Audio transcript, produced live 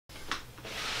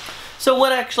So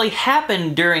what actually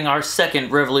happened during our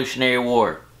Second Revolutionary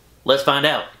War? Let's find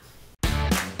out.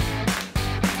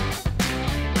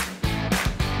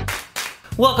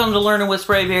 Welcome to Learning with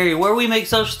Sprayberry, where we make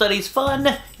social studies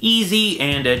fun, easy,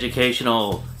 and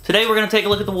educational. Today we're going to take a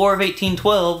look at the War of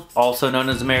 1812, also known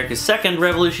as America's Second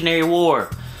Revolutionary War.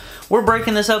 We're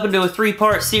breaking this up into a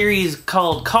three-part series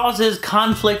called Causes,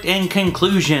 Conflict, and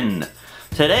Conclusion.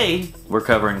 Today, we're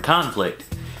covering conflict.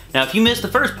 Now, if you missed the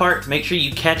first part, make sure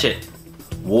you catch it.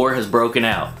 War has broken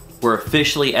out. We're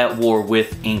officially at war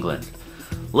with England.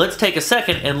 Let's take a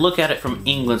second and look at it from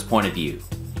England's point of view.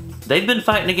 They've been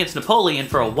fighting against Napoleon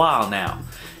for a while now.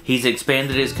 He's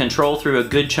expanded his control through a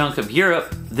good chunk of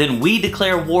Europe. Then we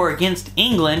declare war against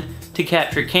England to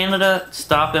capture Canada,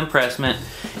 stop impressment,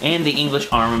 and the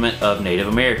English armament of Native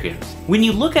Americans. When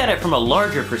you look at it from a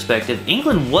larger perspective,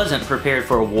 England wasn't prepared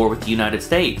for a war with the United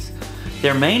States.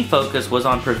 Their main focus was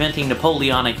on preventing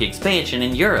Napoleonic expansion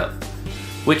in Europe,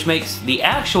 which makes the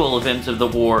actual events of the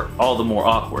war all the more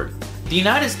awkward. The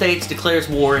United States declares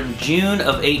war in June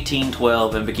of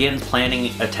 1812 and begins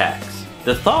planning attacks.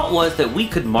 The thought was that we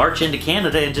could march into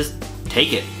Canada and just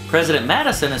take it. President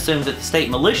Madison assumed that the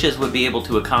state militias would be able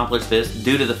to accomplish this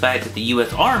due to the fact that the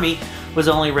U.S. Army was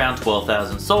only around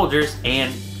 12,000 soldiers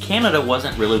and Canada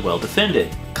wasn't really well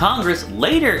defended. Congress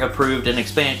later approved an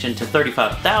expansion to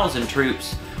 35,000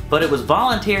 troops, but it was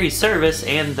voluntary service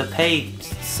and the pay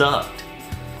sucked.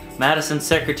 Madison's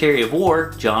Secretary of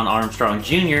War, John Armstrong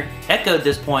Jr., echoed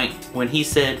this point when he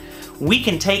said, "We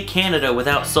can take Canada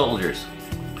without soldiers.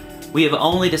 We have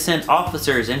only to send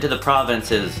officers into the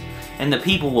provinces, and the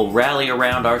people will rally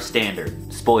around our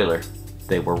standard." Spoiler,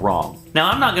 they were wrong.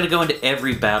 Now, I'm not going to go into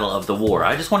every battle of the war.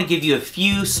 I just want to give you a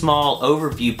few small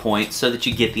overview points so that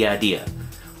you get the idea.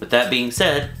 With that being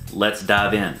said, let's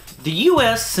dive in. The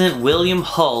U.S. sent William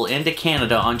Hull into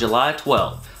Canada on July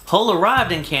 12th. Hull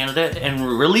arrived in Canada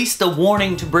and released a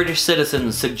warning to British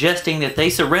citizens suggesting that they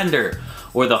surrender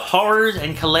or the horrors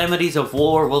and calamities of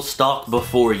war will stalk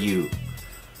before you.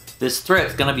 This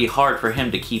threat's going to be hard for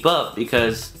him to keep up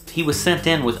because he was sent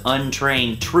in with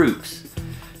untrained troops.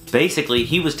 Basically,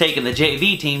 he was taking the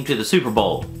JV team to the Super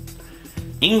Bowl.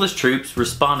 English troops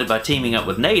responded by teaming up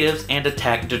with natives and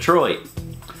attacked Detroit.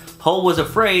 Hull was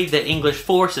afraid that English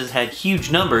forces had huge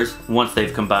numbers once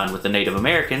they've combined with the Native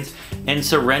Americans and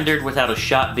surrendered without a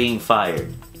shot being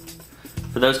fired.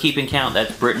 For those keeping count,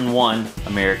 that's Britain 1,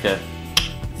 America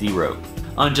 0.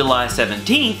 On July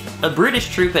 17th, a British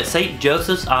troop at St.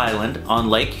 Joseph's Island on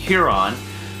Lake Huron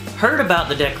heard about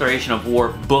the declaration of war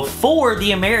before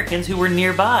the Americans who were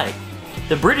nearby.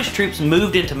 The British troops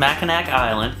moved into Mackinac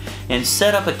Island and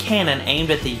set up a cannon aimed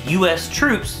at the US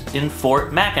troops in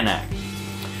Fort Mackinac.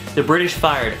 The British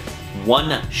fired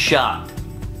one shot,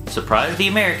 surprised the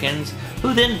Americans,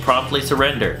 who then promptly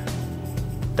surrendered.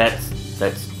 That's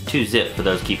 2-zip for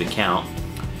those keeping count.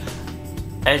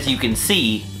 As you can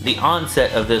see, the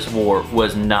onset of this war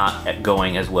was not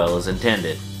going as well as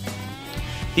intended.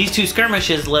 These two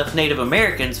skirmishes left Native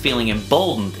Americans feeling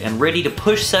emboldened and ready to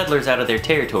push settlers out of their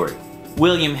territory.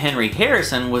 William Henry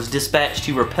Harrison was dispatched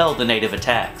to repel the native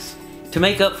attacks. To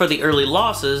make up for the early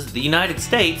losses, the United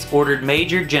States ordered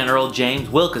Major General James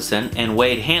Wilkinson and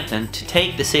Wade Hampton to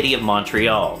take the city of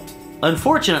Montreal.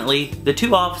 Unfortunately, the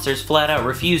two officers flat out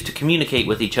refused to communicate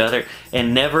with each other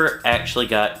and never actually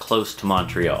got close to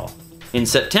Montreal. In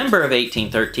September of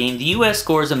 1813, the U.S.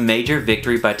 scores a major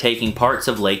victory by taking parts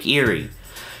of Lake Erie.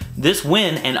 This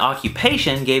win and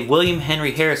occupation gave William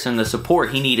Henry Harrison the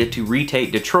support he needed to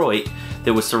retake Detroit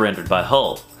that was surrendered by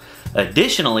Hull.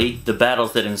 Additionally, the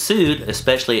battles that ensued,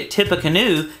 especially at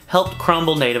Tippecanoe, helped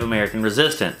crumble Native American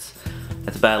resistance.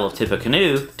 At the Battle of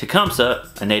Tippecanoe, Tecumseh,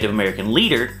 a Native American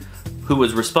leader, who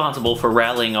was responsible for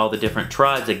rallying all the different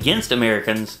tribes against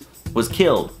Americans, was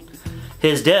killed.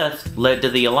 His death led to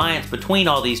the alliance between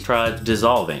all these tribes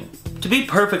dissolving. To be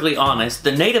perfectly honest,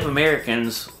 the Native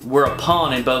Americans were a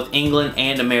pawn in both England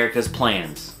and America's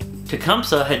plans.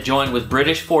 Tecumseh had joined with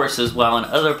British forces while in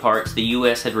other parts the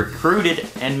U.S. had recruited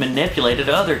and manipulated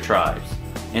other tribes.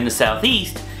 In the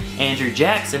southeast, Andrew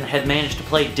Jackson had managed to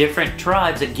play different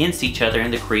tribes against each other in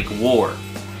the Creek War.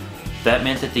 That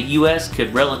meant that the U.S.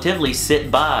 could relatively sit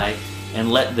by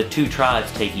and let the two tribes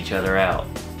take each other out.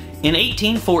 In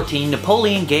 1814,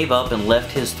 Napoleon gave up and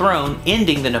left his throne,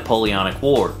 ending the Napoleonic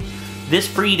War. This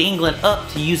freed England up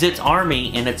to use its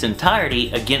army in its entirety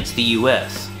against the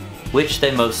U.S., which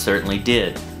they most certainly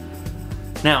did.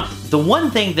 Now, the one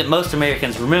thing that most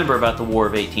Americans remember about the War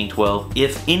of 1812,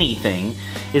 if anything,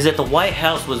 is that the White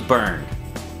House was burned.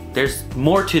 There's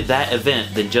more to that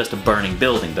event than just a burning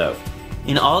building, though.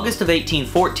 In August of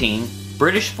 1814,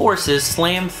 British forces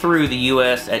slammed through the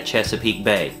U.S. at Chesapeake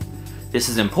Bay. This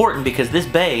is important because this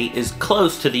bay is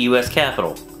close to the US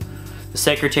Capitol. The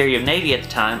Secretary of Navy at the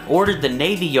time ordered the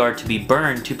Navy Yard to be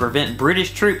burned to prevent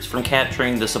British troops from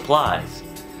capturing the supplies.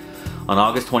 On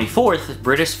August 24th,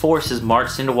 British forces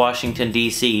marched into Washington,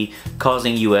 D.C.,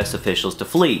 causing US officials to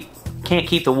flee. Can't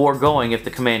keep the war going if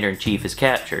the Commander-in-Chief is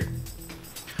captured.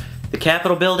 The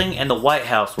Capitol building and the White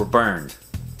House were burned.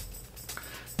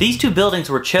 These two buildings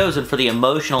were chosen for the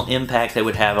emotional impact they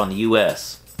would have on the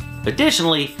US.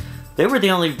 Additionally, they were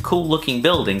the only cool-looking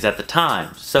buildings at the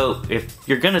time, so if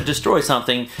you're gonna destroy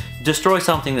something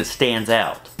that stands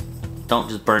out. Don't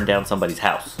just burn down somebody's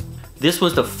house. This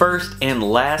was the first and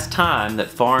last time that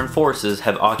foreign forces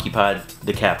have occupied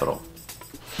the Capitol.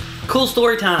 Cool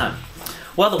story time!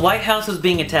 While the White House was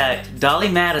being attacked, Dolly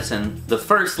Madison, the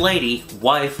First Lady,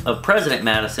 wife of President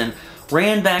Madison,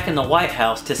 ran back in the White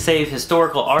House to save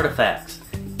historical artifacts,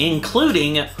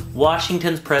 including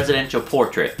Washington's presidential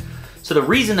portrait. So the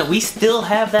reason that we still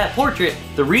have that portrait,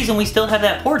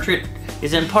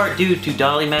 is in part due to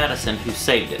Dolly Madison, who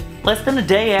saved it. Less than a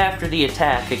day after the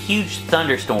attack, a huge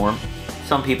thunderstorm,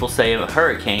 some people say a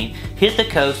hurricane, hit the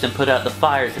coast and put out the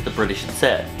fires that the British had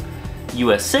set.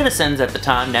 US citizens at the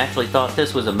time naturally thought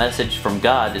this was a message from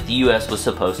God that the US was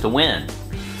supposed to win.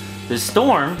 The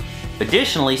storm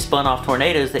additionally spun off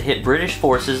tornadoes that hit British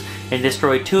forces and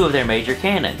destroyed 2 of their major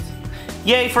cannons.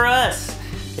 Yay for us!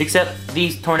 Except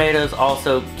these tornadoes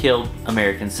also killed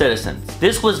American citizens.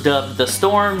 This was dubbed the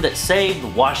storm that saved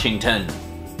Washington.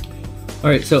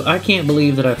 Alright, so I can't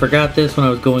believe that I forgot this when I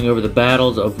was going over the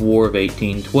battles of War of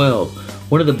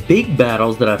 1812. One of the big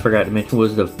battles that I forgot to mention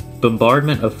was the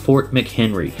bombardment of Fort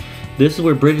McHenry. This is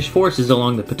where British forces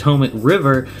along the Potomac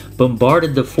River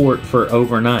bombarded the fort for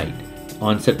overnight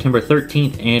on September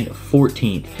 13th and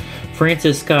 14th.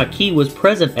 Francis Scott Key was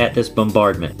present at this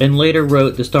bombardment and later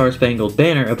wrote the Star-Spangled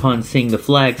Banner upon seeing the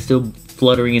flag still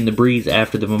fluttering in the breeze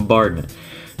after the bombardment.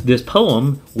 This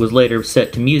poem was later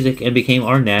set to music and became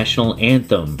our national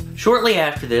anthem. Shortly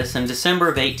after this, in December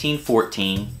of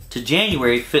 1814 to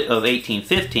January of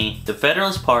 1815, the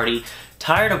Federalist Party,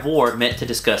 tired of war, met to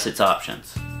discuss its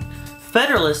options.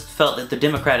 Federalists felt that the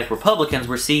Democratic Republicans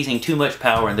were seizing too much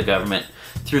power in the government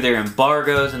through their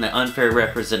embargoes and the unfair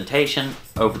representation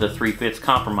over the Three-Fifths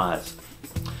Compromise.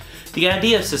 The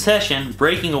idea of secession,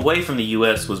 breaking away from the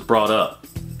US, was brought up.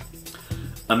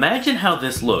 Imagine how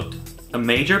this looked. A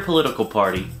major political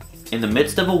party, in the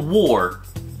midst of a war,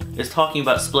 is talking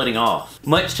about splitting off.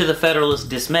 Much to the Federalists'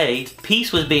 dismay,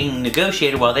 peace was being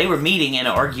negotiated while they were meeting and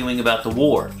arguing about the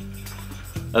war.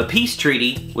 A peace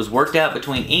treaty was worked out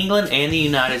between England and the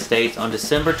United States on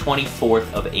December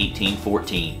 24th of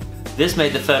 1814. This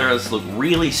made the Federalists look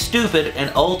really stupid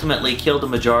and ultimately killed the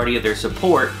majority of their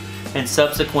support and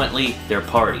subsequently their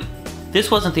party. This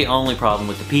wasn't the only problem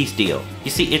with the peace deal.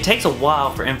 You see, it takes a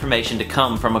while for information to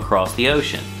come from across the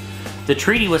ocean. The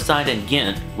treaty was signed in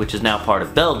Ghent, which is now part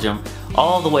of Belgium,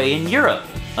 all the way in Europe.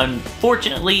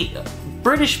 Unfortunately,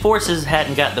 British forces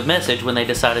hadn't got the message when they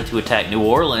decided to attack New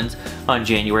Orleans on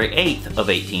January 8th of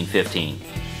 1815.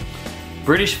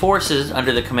 British forces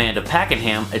under the command of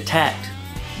Pakenham attacked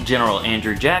General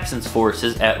Andrew Jackson's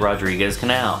forces at Rodriguez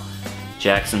Canal.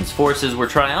 Jackson's forces were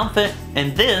triumphant,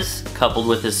 and this, coupled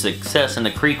with his success in the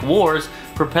Creek Wars,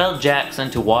 propelled Jackson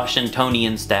to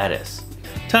Washingtonian status.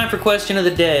 Time for question of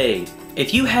the day.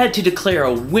 If you had to declare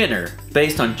a winner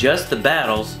based on just the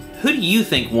battles, who do you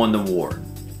think won the war?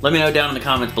 Let me know down in the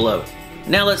comments below.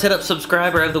 Now let's hit up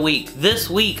Subscriber of the Week.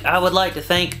 This week I would like to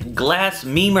thank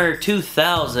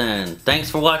GlassMemer2000.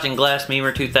 Thanks for watching,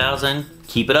 GlassMemer2000.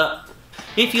 Keep it up.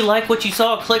 If you like what you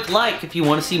saw, click like. If you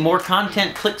want to see more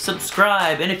content, click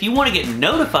subscribe. And if you want to get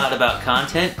notified about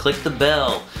content, click the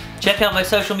bell. Check out my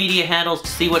social media handles to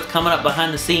see what's coming up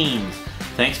behind the scenes.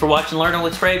 Thanks for watching Learning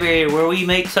with Sprayberry, where we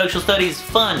make social studies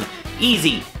fun,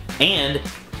 easy, and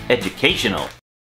educational.